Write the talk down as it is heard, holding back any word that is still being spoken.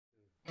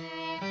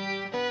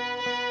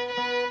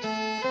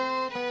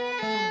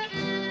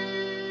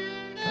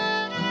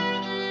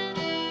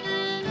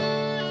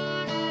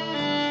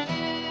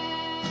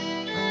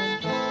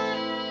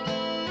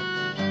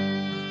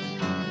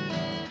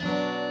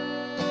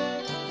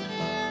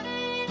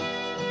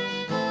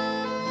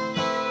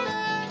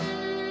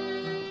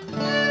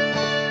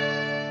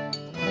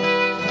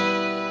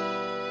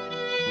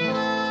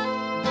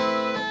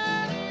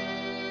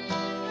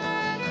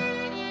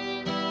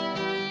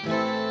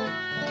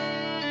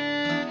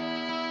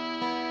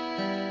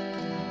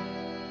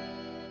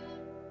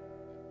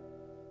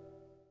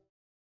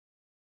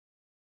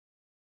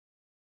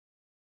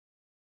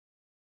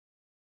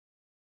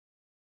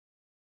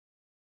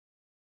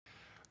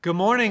Good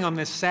morning on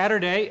this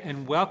Saturday,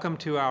 and welcome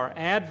to our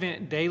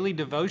Advent Daily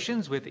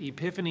Devotions with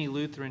Epiphany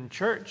Lutheran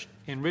Church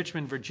in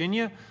Richmond,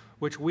 Virginia,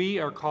 which we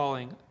are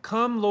calling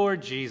Come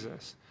Lord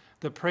Jesus,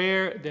 the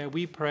prayer that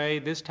we pray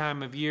this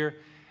time of year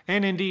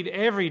and indeed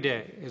every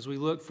day as we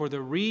look for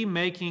the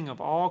remaking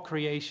of all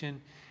creation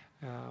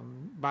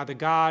by the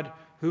God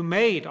who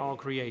made all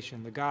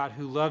creation, the God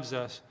who loves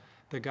us,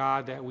 the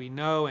God that we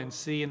know and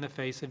see in the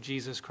face of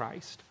Jesus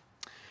Christ.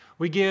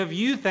 We give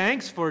you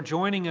thanks for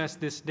joining us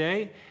this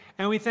day,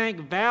 and we thank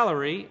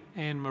Valerie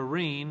and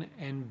Maureen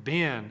and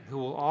Ben, who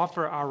will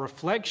offer our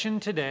reflection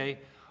today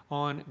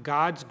on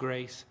God's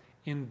grace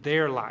in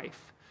their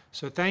life.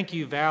 So thank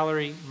you,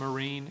 Valerie,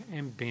 Maureen,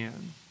 and Ben.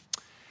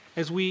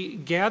 As we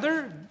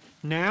gather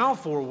now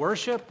for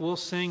worship, we'll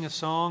sing a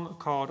song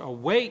called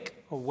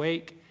Awake,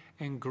 Awake,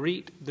 and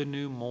Greet the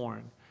New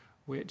Morn,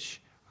 which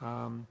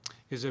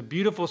is a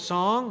beautiful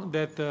song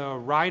that the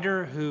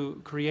writer who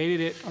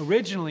created it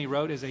originally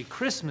wrote as a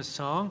Christmas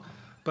song,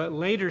 but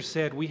later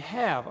said, we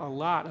have a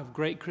lot of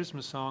great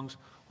Christmas songs.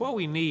 What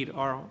we need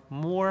are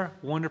more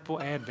wonderful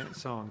Advent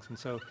songs. And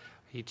so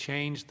he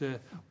changed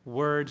the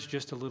words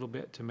just a little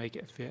bit to make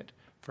it fit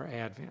for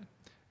Advent.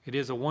 It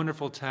is a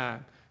wonderful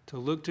time to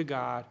look to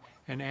God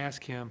and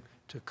ask Him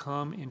to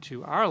come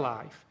into our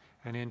life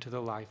and into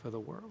the life of the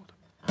world.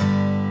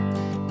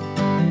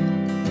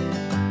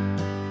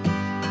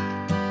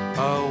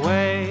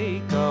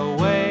 Awake,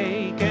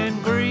 awake,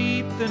 and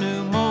greet the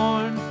new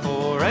morn,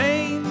 for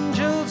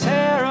angels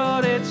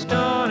herald its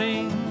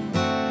dawning.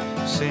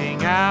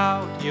 Sing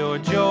out your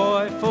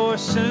joy, for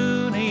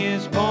soon He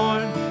is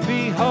born.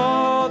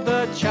 Behold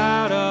the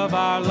child of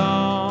our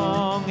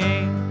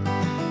longing.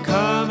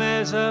 Come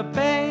as a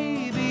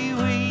baby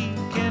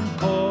weak and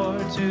poor,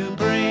 to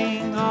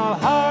bring all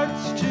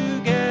hearts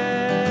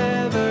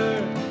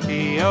together.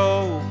 He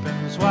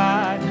opens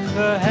wide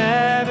the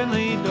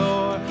heavenly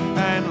door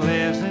and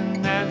lives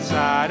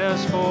inside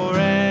us forever.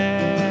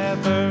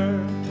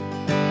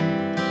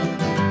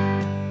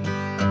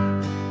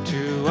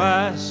 To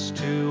us,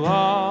 to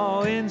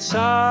all in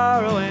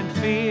sorrow and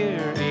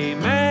fear,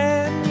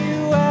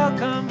 Emmanuel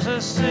comes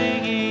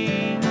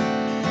a-singing.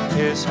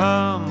 His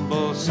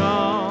humble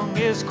song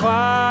is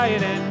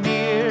quiet and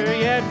near,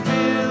 yet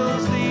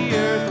fills the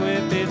earth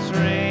with its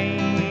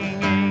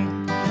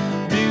ringing.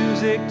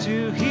 Music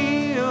to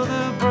heal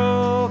the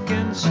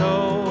broken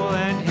soul,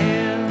 and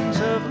hymns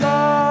of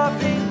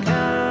loving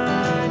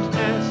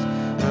kindness.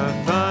 The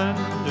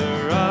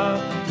thunder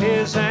of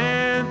His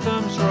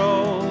anthems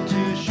roll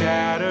to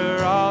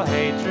shatter all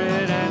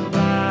hatred and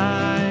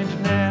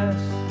blindness.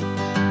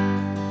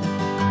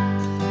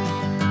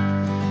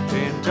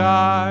 In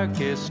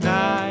darkest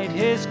night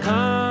His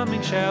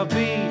coming shall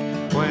be,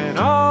 when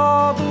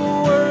all the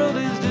world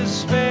is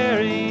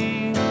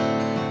despairing.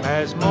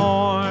 As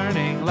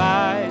morning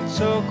light,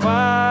 so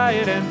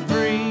quiet and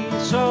free,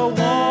 so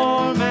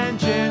warm and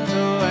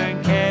gentle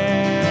and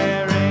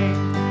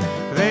caring.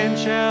 Then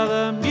shall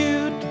the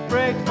mute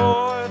break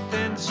forth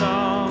in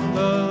song,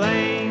 the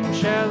lame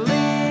shall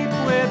leap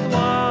with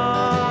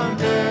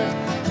wonder,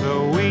 the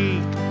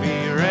weak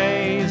be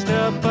raised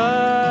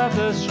above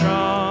the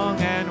strong,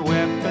 and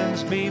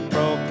weapons be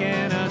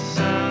broken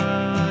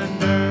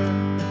asunder.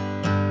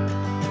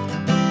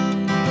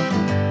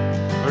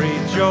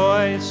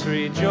 Rejoice,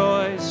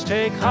 rejoice,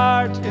 take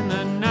heart in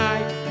the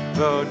night,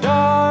 though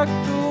dark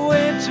the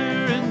winter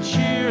and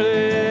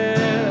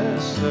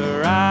cheerless,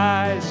 the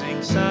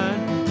rising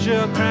sun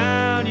shall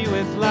crown you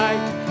with light.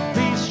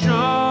 Be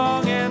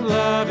strong and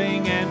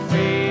loving and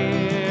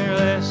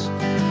fearless.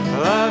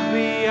 Love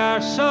be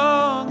our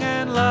song,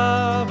 and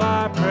love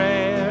our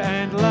prayer,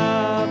 and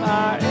love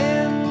our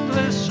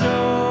endless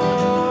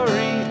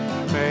story.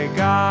 May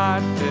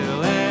God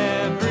fill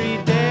every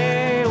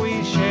day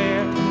we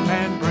share,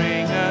 and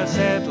bring us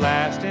at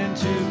last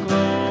into glory.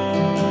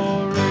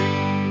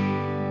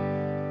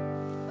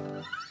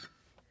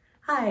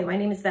 Hi, my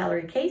name is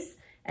Valerie Case,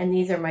 and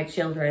these are my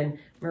children,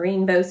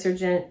 Maureen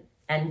Beausergent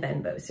and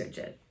Ben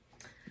Beausergent.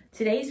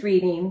 Today's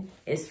reading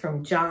is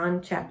from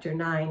John chapter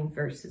 9,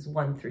 verses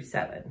 1 through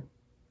 7.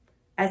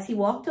 As he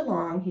walked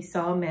along, he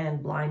saw a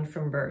man blind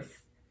from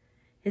birth.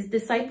 His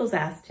disciples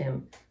asked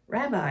him,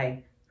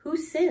 Rabbi, who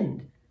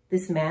sinned,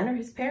 this man or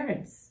his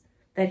parents,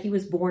 that he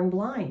was born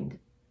blind?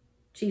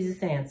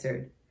 Jesus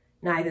answered,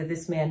 neither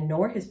this man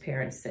nor his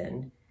parents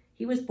sinned.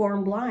 He was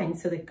born blind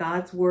so that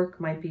God's work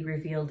might be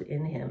revealed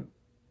in him.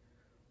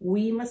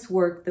 We must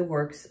work the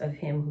works of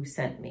Him who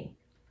sent me.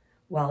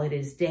 While it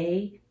is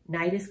day,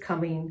 night is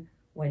coming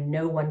when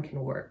no one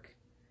can work.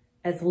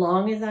 As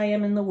long as I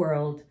am in the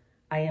world,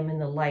 I am in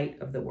the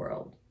light of the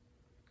world.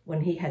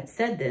 When he had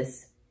said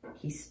this,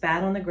 he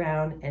spat on the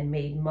ground and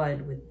made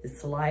mud with the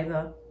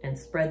saliva and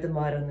spread the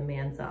mud on the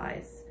man's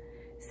eyes,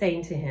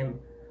 saying to him,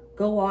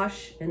 go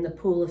wash in the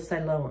pool of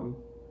Siloam.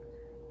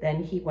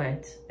 Then he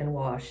went and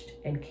washed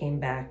and came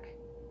back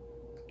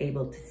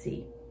able to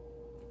see.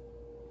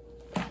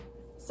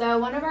 So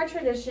one of our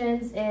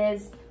traditions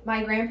is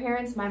my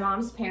grandparents, my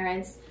mom's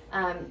parents,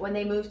 when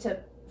they moved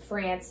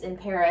France, in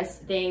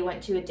Paris, they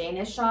went to a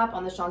Danish shop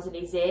on the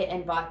Champs-Elysees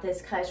and bought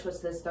this Kush,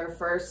 was their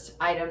first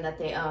item that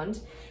they owned.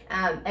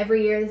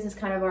 Every year, this is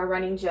kind of our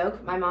running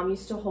joke. My mom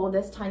used to hold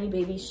this tiny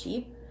baby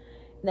sheep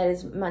that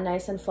is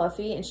nice and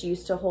fluffy, and she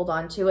used to hold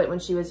on to it when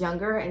she was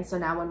younger, and so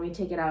now when we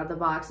take it out of the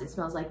box, it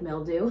smells like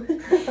mildew.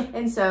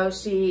 And so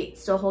she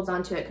still holds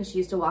on to it because she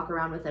used to walk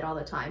around with it all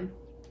the time.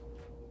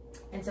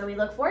 And so we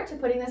look forward to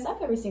putting this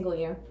up every single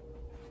year.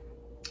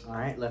 All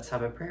right, let's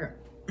have a prayer.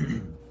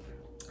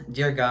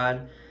 Dear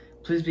God,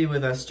 please be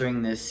with us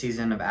during this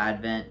season of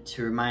Advent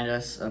to remind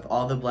us of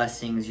all the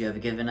blessings you have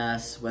given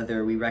us,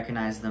 whether we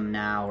recognize them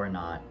now or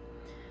not.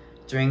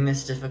 During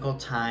this difficult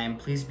time,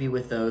 please be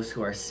with those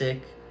who are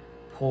sick,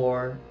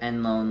 poor,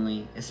 and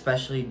lonely,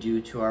 especially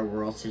due to our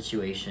world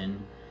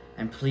situation,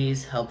 and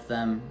please help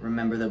them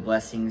remember the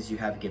blessings you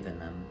have given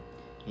them.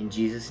 In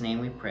Jesus' name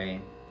we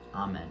pray.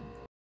 Amen.